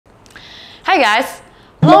Hi guys!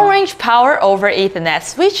 Long-range power over Ethernet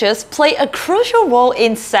switches play a crucial role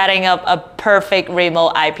in setting up a perfect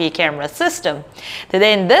remote IP camera system.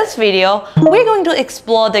 Today in this video, we're going to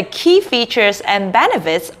explore the key features and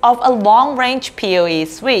benefits of a long-range PoE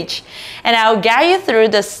switch, and I'll guide you through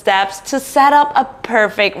the steps to set up a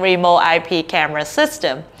perfect remote IP camera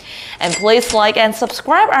system. And please like and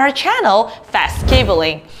subscribe our channel,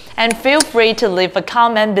 FASTCABLING, and feel free to leave a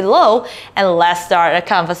comment below, and let's start a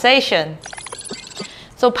conversation.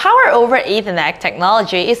 So power over Ethernet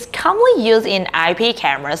technology is commonly used in IP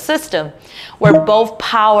camera system, where both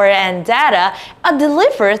power and data are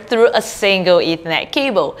delivered through a single Ethernet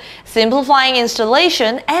cable, simplifying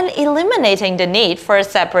installation and eliminating the need for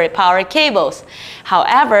separate power cables.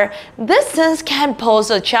 However, distance can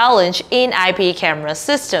pose a challenge in IP camera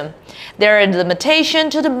system. There are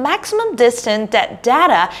limitations to the maximum distance that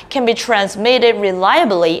data can be transmitted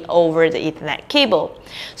reliably over the Ethernet cable.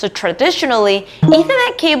 So traditionally,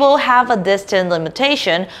 Ethernet cable have a distance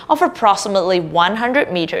limitation of approximately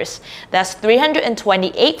 100 meters, that's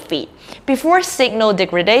 328 feet, before signal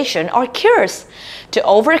degradation occurs. To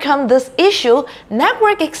overcome this issue,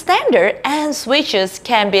 network extender and switches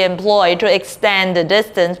can be employed to extend the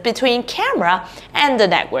distance between camera and the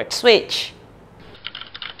network switch.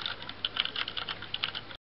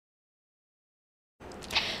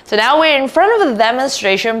 So now we're in front of the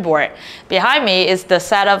demonstration board. Behind me is the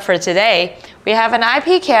setup for today. We have an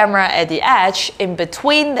IP camera at the edge. In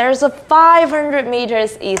between, there's a 500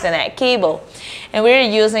 meters Ethernet cable. And we're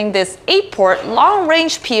using this 8-port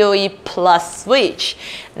long-range PoE Plus switch.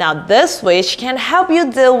 Now this switch can help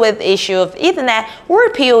you deal with the issue of Ethernet or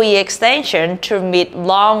PoE extension to meet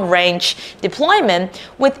long-range deployment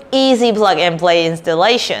with easy plug-and-play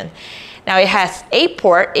installation. Now it has 8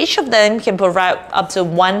 ports, each of them can provide up to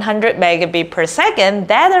 100 megabit per second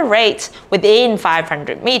data rates within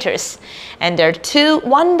 500 meters. And there are two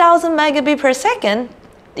 1000 megabit per second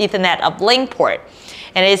Ethernet uplink port.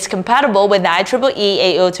 And it's compatible with the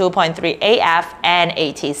IEEE 802.3AF and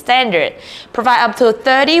AT standard. Provide up to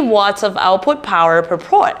 30 watts of output power per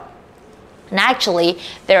port. And actually,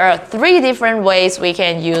 there are 3 different ways we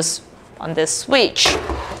can use on this switch.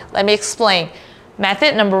 Let me explain.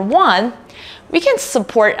 Method number 1, we can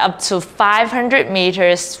support up to 500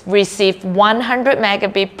 meters, receive 100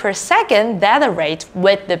 megabit per second data rate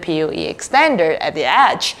with the PoE extender at the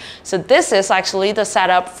edge. So this is actually the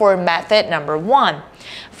setup for method number 1.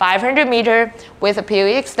 500 meter with a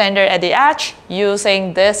PoE extender at the edge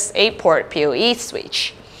using this 8-port PoE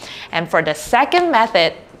switch. And for the second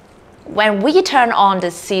method, when we turn on the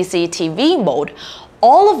CCTV mode,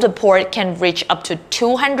 all of the ports can reach up to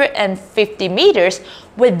 250 meters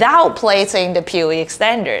without placing the PoE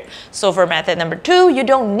extender. So for method number 2, you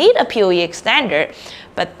don't need a PoE extender,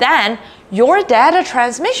 but then your data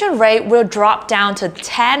transmission rate will drop down to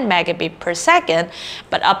 10 megabit per second,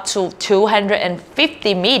 but up to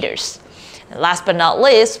 250 meters. And last but not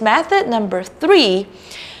least, method number 3,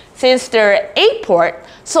 since there are 8 ports,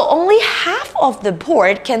 so only half of the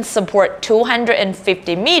port can support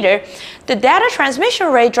 250 meters, the data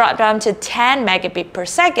transmission rate dropped down to 10 megabit per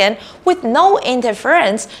second with no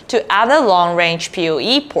interference to other long-range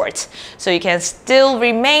PoE ports. So you can still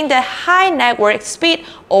remain the high network speed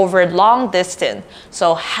over long distance.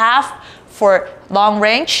 So half for long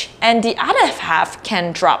range and the other half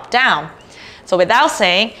can drop down. So without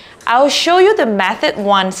saying, I'll show you the method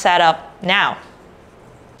 1 setup now.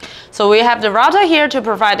 So we have the router here to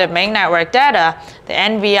provide the main network data, the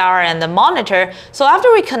NVR and the monitor. So after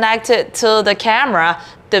we connect it to the camera,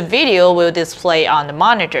 the video will display on the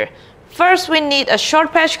monitor. First, we need a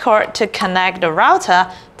short patch cord to connect the router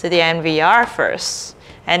to the NVR first.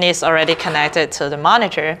 And it's already connected to the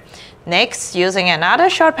monitor. Next, using another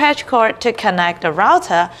short patch cord to connect the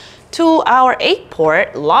router to our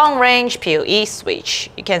 8-port long-range PoE switch.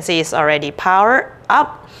 You can see it's already powered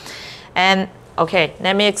up. And okay,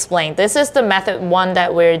 let me explain. This is the method 1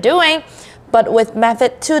 that we're doing, but with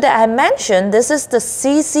method 2 that I mentioned, this is the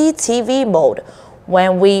CCTV mode.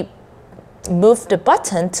 When we move the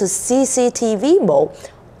button to CCTV mode,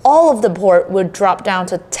 all of the port will drop down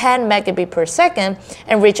to 10 megabit per second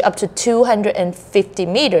and reach up to 250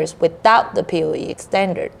 meters without the PoE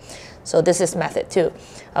extender. So this is method 2.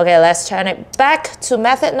 Okay, let's turn it back to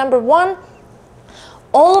method number 1.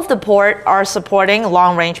 All of the ports are supporting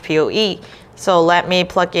long-range PoE. So let me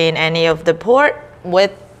plug in any of the port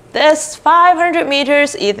with this 500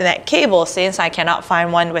 meters Ethernet cable, since I cannot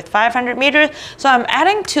find one with 500 meters. So I'm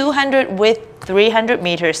adding 200 with 300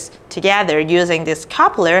 meters together using this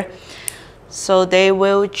coupler. So they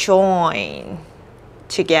will join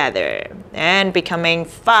together and becoming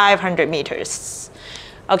 500 meters.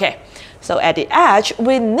 Okay, So at the edge,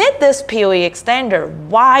 we need this PoE extender.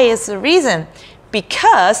 Why is the reason?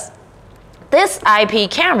 Because this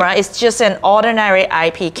IP camera is just an ordinary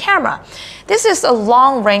IP camera. This is a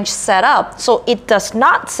long-range setup, so it does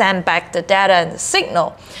not send back the data and the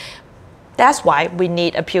signal. That's why we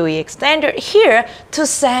need a PoE extender here to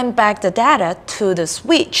send back the data to the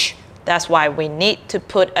switch. That's why we need to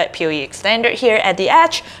put a PoE extender here at the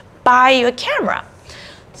edge by your camera.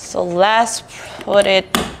 So let's put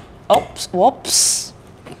it, oops, whoops.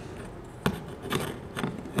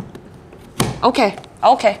 Okay.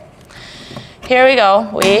 Here we go.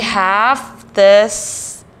 We have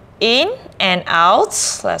this in and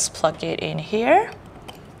out. Let's plug it in here.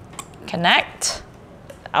 Connect.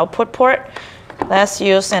 Output port. Let's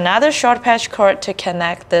use another short patch cord to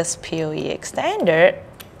connect this PoE extender.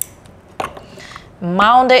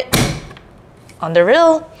 Mount it on the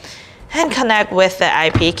reel and connect with the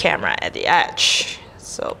IP camera at the edge.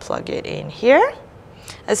 So plug it in here.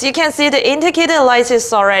 As you can see, the indicator light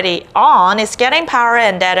is already on. It's getting power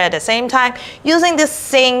and data at the same time using this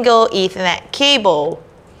single Ethernet cable.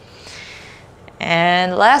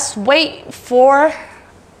 And let's wait for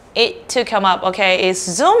it to come up. Okay, it's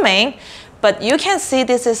zooming, but you can see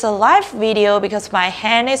this is a live video because my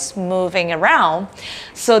hand is moving around.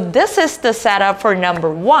 So this is the setup for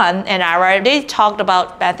number 1, and I already talked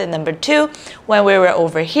about method number 2 when we were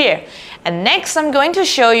over here. And next, I'm going to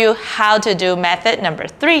show you how to do method number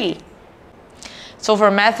 3. So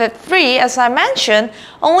for method 3, as I mentioned,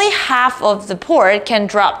 only half of the port can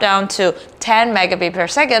drop down to 10 megabit per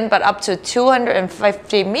second, but up to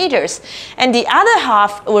 250 meters. And the other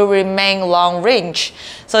half will remain long range.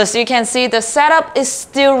 So as you can see, the setup is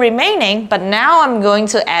still remaining, but now I'm going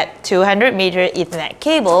to add 200 meter Ethernet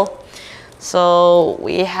cable. So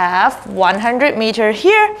we have 100 meter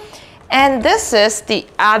here, and this is the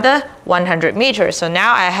other 100 meters. So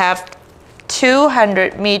now I have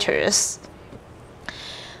 200 meters.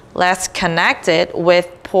 Let's connect it with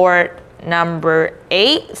port number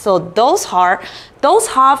 8. So those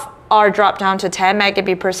half are dropped down to 10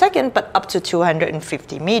 megabit per second, but up to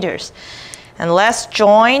 250 meters. And let's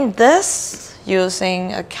join this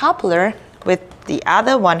using a coupler with the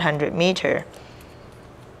other 100 meter.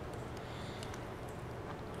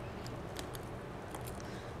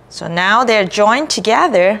 So now they're joined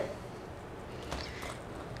together,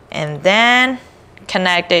 and then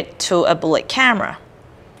connected to a bullet camera.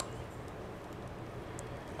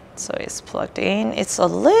 So it's plugged in. It's a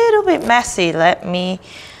little bit messy. Let me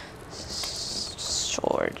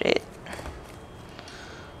sort it.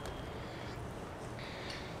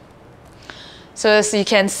 So as you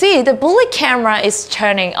can see, the bullet camera is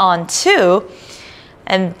turning on too.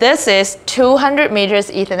 And this is 200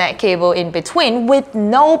 meters Ethernet cable in between with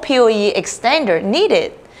no PoE extender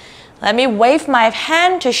needed. Let me wave my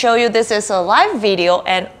hand to show you this is a live video,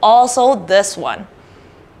 and also this one.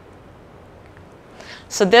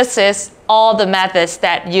 So this is all the methods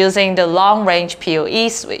that using the long-range PoE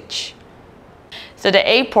switch. So the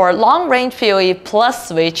 8-port long-range PoE plus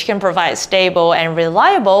switch can provide stable and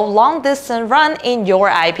reliable long-distance run in your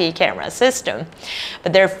IP camera system.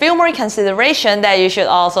 But there are a few more considerations that you should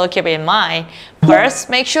also keep in mind. First,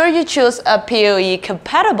 make sure you choose a PoE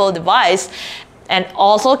compatible device and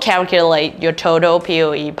also calculate your total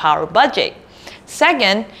PoE power budget.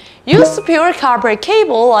 Second, use the pure copper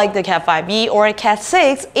cable like the Cat5e or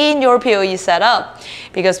Cat6 in your PoE setup,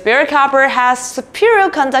 because pure copper has superior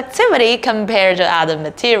conductivity compared to other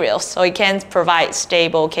materials, so it can provide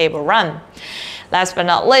stable cable run. Last but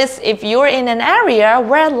not least, if you're in an area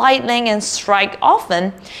where lightning and strike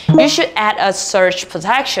often, you should add a surge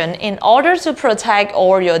protection in order to protect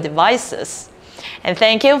all your devices. And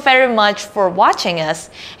thank you very much for watching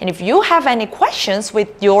us. And if you have any questions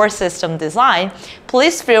with your system design,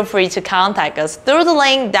 please feel free to contact us through the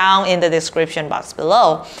link down in the description box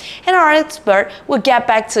below. And our expert will get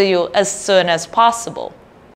back to you as soon as possible.